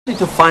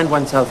To find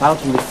oneself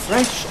out in the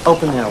fresh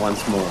open air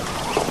once more.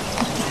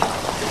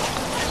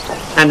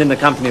 And in the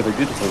company of a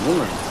beautiful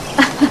woman.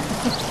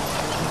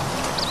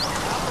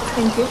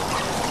 Thank you.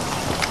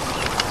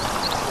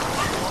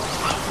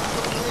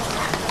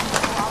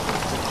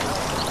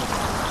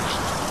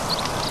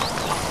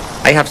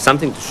 I have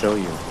something to show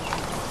you.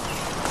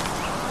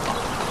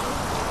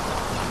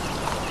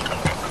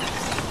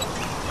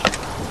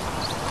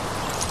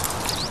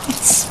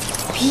 It's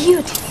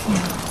beautiful.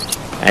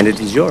 And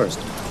it is yours.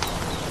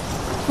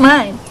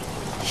 Mine?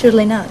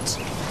 Surely not.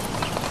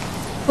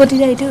 What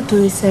did I do to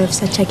deserve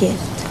such a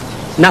gift?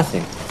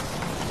 Nothing.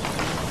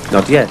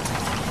 Not yet.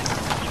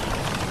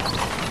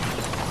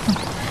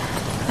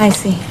 I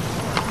see.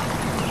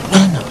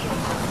 No.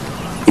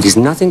 It is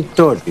nothing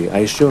toward you, I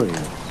assure you.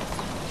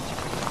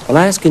 All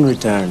I ask in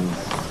return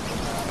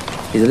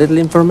is a little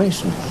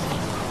information.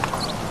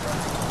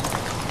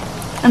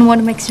 And what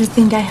makes you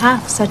think I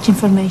have such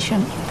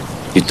information?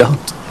 You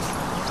don't.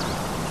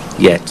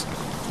 Yet.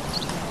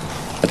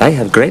 But I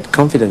have great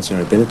confidence in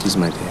your abilities,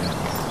 my dear.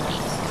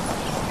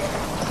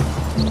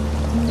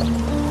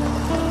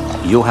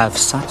 You have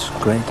such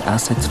great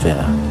assets,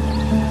 Vera.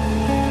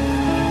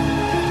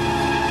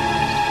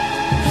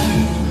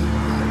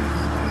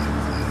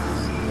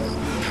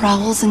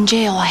 Raoul's in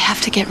jail. I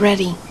have to get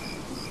ready.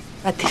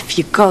 But if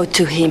you go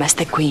to him as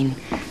the queen,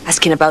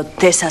 asking about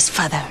Tessa's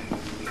father,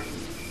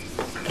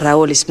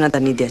 Raoul is not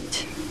an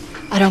idiot.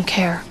 I don't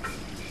care.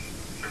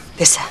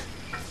 Tessa.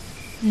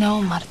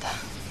 No, Marta.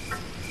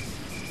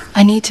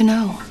 I need to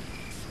know.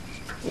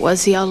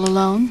 Was he all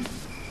alone?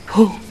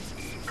 Who?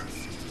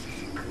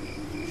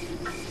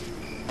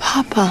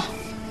 Papa.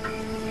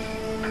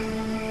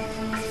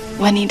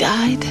 When he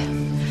died,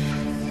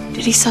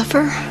 did he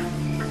suffer?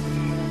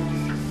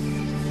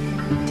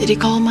 Did he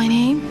call my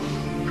name?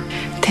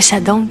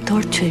 Tessa, don't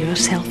torture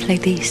yourself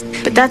like this.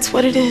 But that's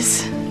what it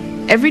is.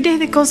 Every day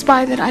that goes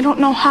by that I don't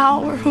know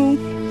how or who,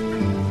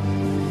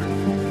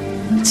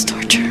 it's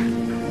torture.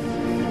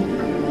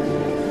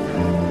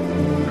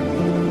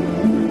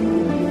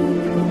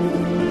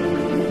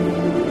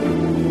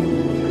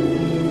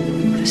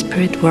 The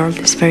spirit world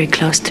is very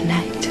close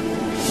tonight.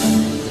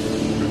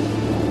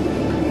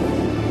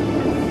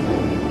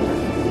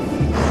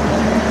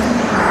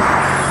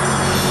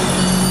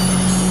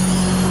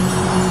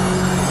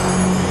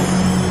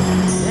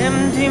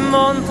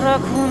 Montra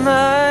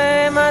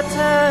kunai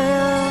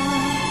matayam,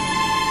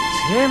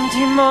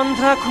 temti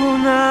montra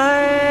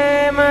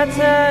kunai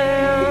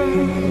matayam,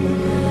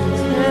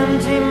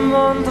 temti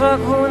montra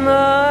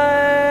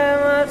kunai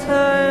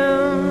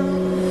matayam,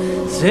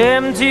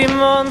 temti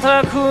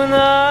montra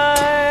kunai.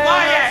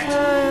 Quiet!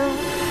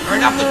 You're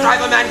enough to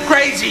drive a man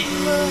crazy.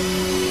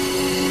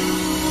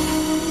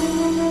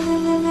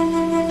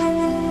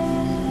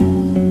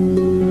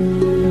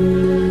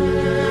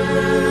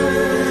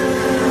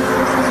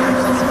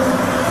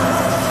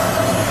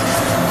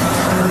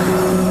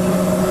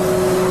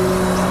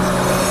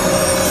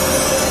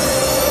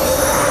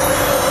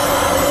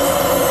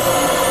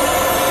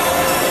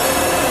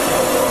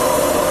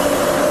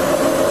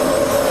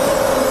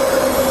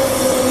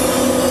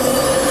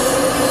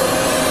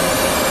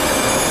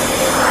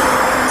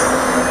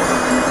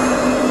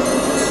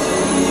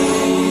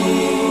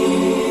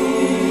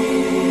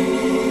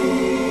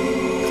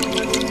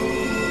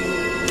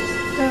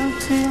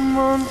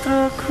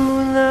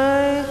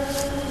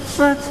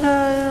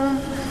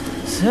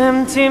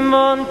 Semti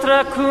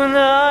montra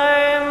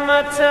kunai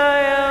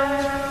matayam,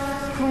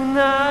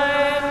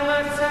 kunai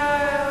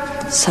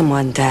matayam.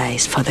 Someone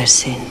dies for their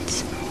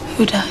sins.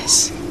 Who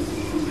dies?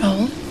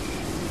 Raoul?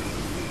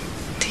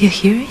 Do you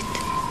hear it?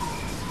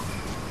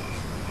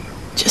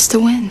 Just the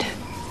wind.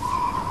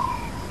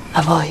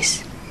 A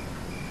voice.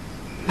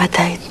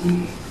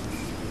 Matayam,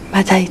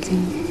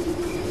 matayam.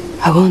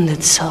 A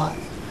wounded soul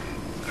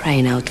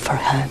crying out for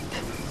help.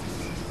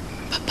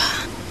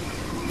 Papa.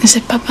 Is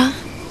it Papa?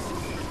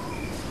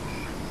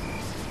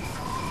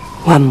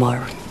 One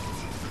more.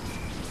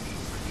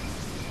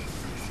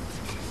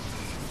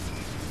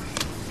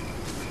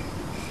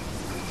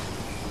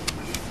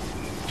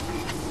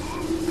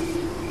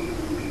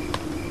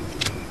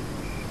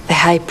 The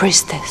High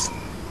Priestess,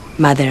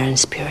 Mother and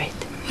Spirit.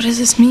 What does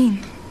this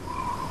mean?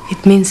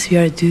 It means you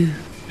are due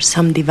for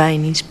some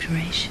divine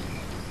inspiration.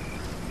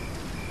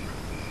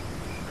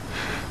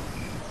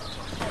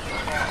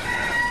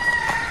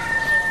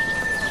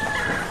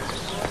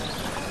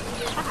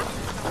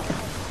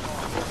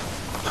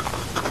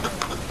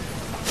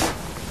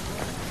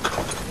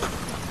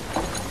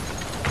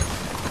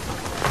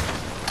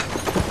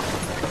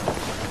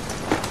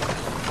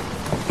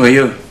 Who are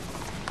you?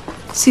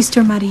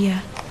 Sister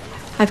Maria,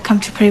 I've come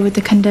to pray with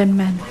the condemned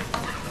men.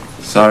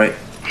 Sorry.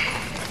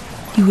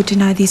 You would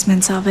deny these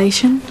men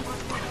salvation?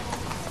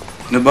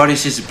 Nobody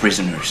sees the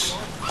prisoners.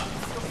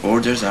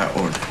 Orders are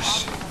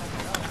orders.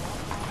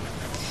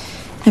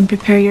 Then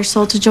prepare your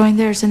soul to join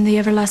theirs in the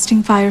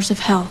everlasting fires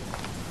of hell.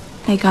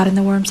 May God and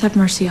the worms have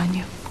mercy on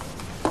you.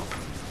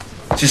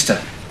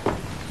 Sister.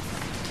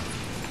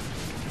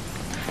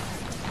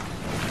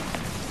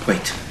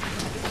 Wait.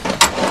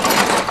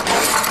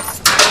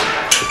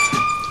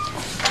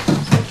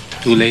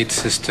 Too late,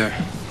 sister.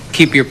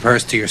 Keep your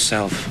purse to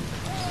yourself.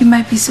 You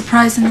might be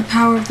surprised in the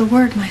power of the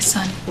word, my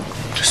son.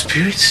 Two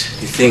spirits?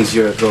 He thinks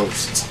you're a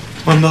ghost.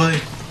 One body,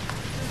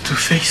 two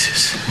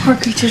faces. Poor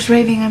creature's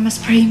raving. I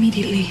must pray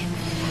immediately.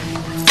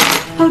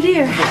 Oh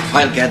dear.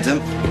 I'll get them.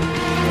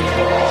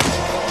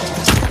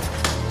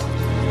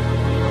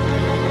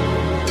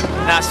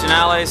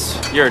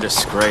 Nationales, you're a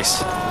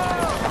disgrace.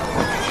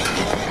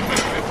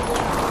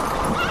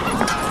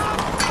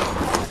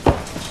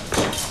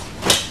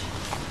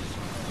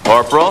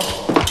 Corporal?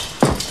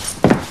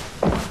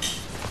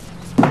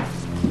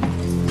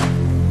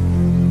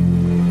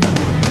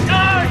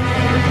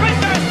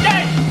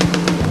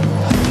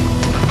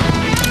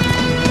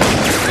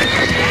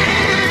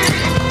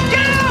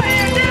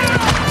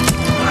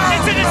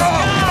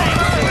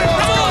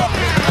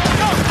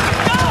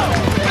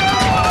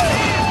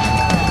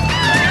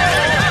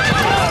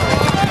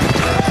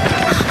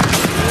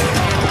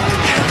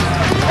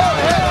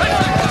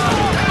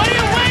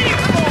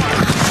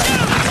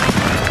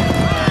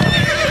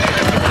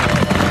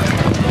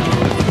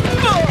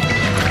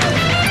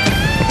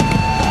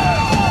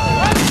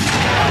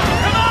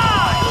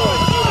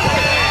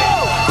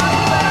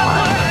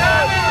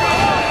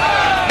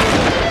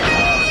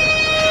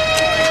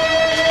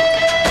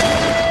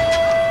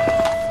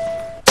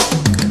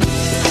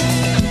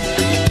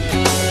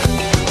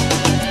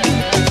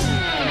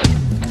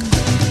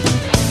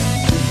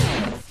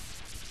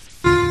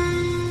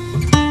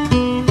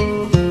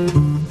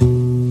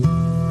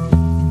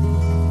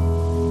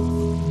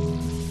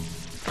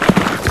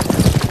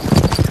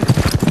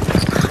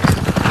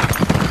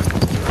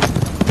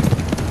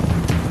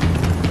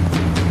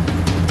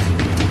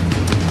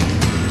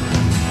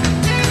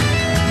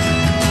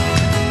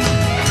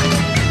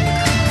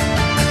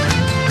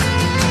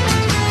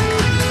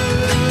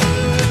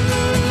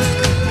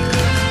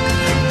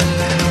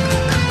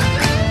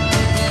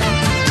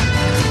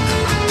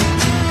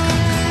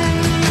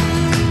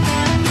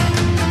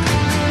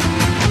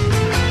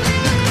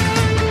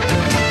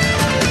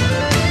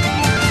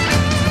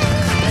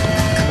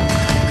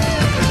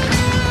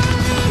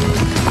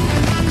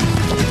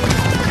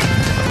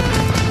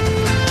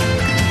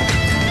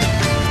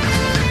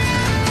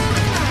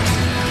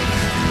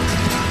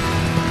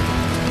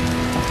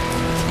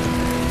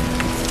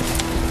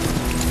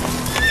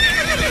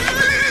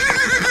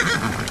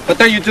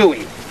 What are you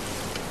doing?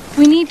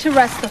 We need to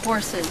rest the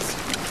horses.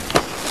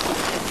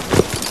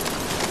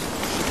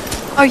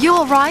 Are you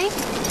all right?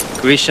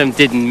 Grisham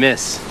didn't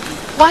miss.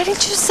 Why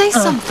didn't you say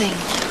something?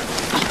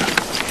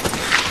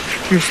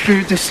 Your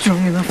spirit is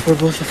strong enough for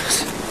both of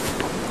us.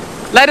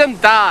 Let him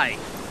die.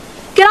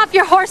 Get off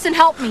your horse and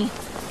help me.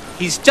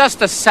 He's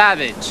just a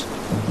savage.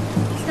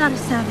 He's not a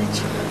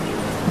savage.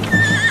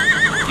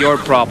 Your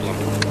problem.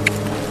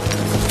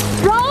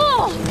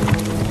 Raoul!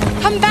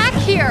 Come back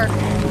here!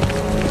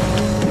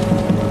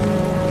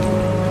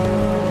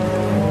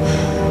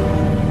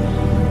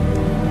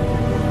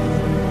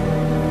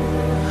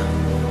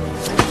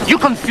 You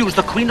confuse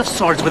the Queen of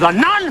Swords with a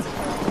nun?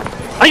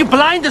 Are you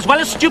blind as well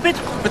as stupid?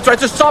 I tried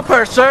to stop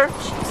her, sir.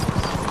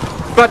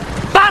 But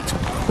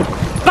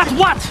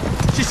what?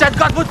 she said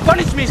God would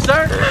punish me,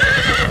 sir.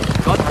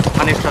 God has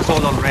punished us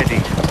all already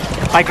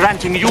by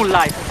granting you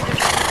life.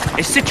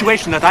 A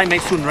situation that I may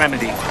soon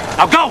remedy.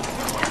 Now go!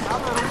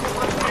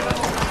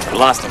 We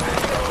lost him.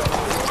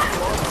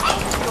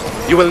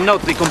 You will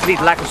note the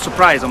complete lack of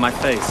surprise on my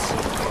face.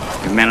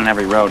 We have men on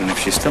every road, and if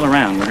she's still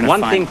around, we're gonna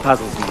One find... thing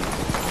puzzles me.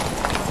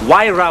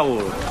 Why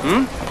Raoul?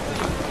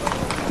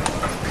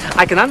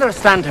 I can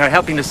understand her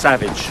helping the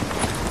savage.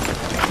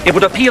 It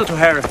would appeal to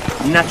her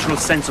natural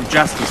sense of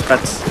justice,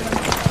 but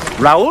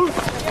Raoul?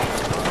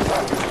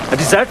 A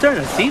deserter,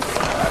 a thief?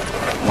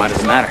 Why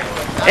does it matter?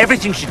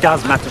 Everything she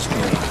does matters to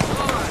me.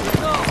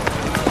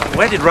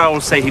 Where did Raoul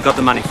say he got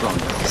the money from?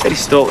 He said he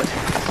stole it.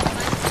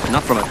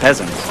 Not from a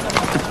peasant.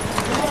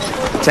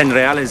 10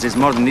 reales is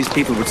more than these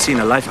people would see in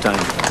a lifetime.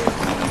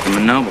 From a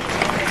noble.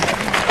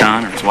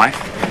 Don or his wife.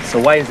 So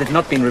why has it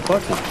not been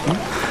reported?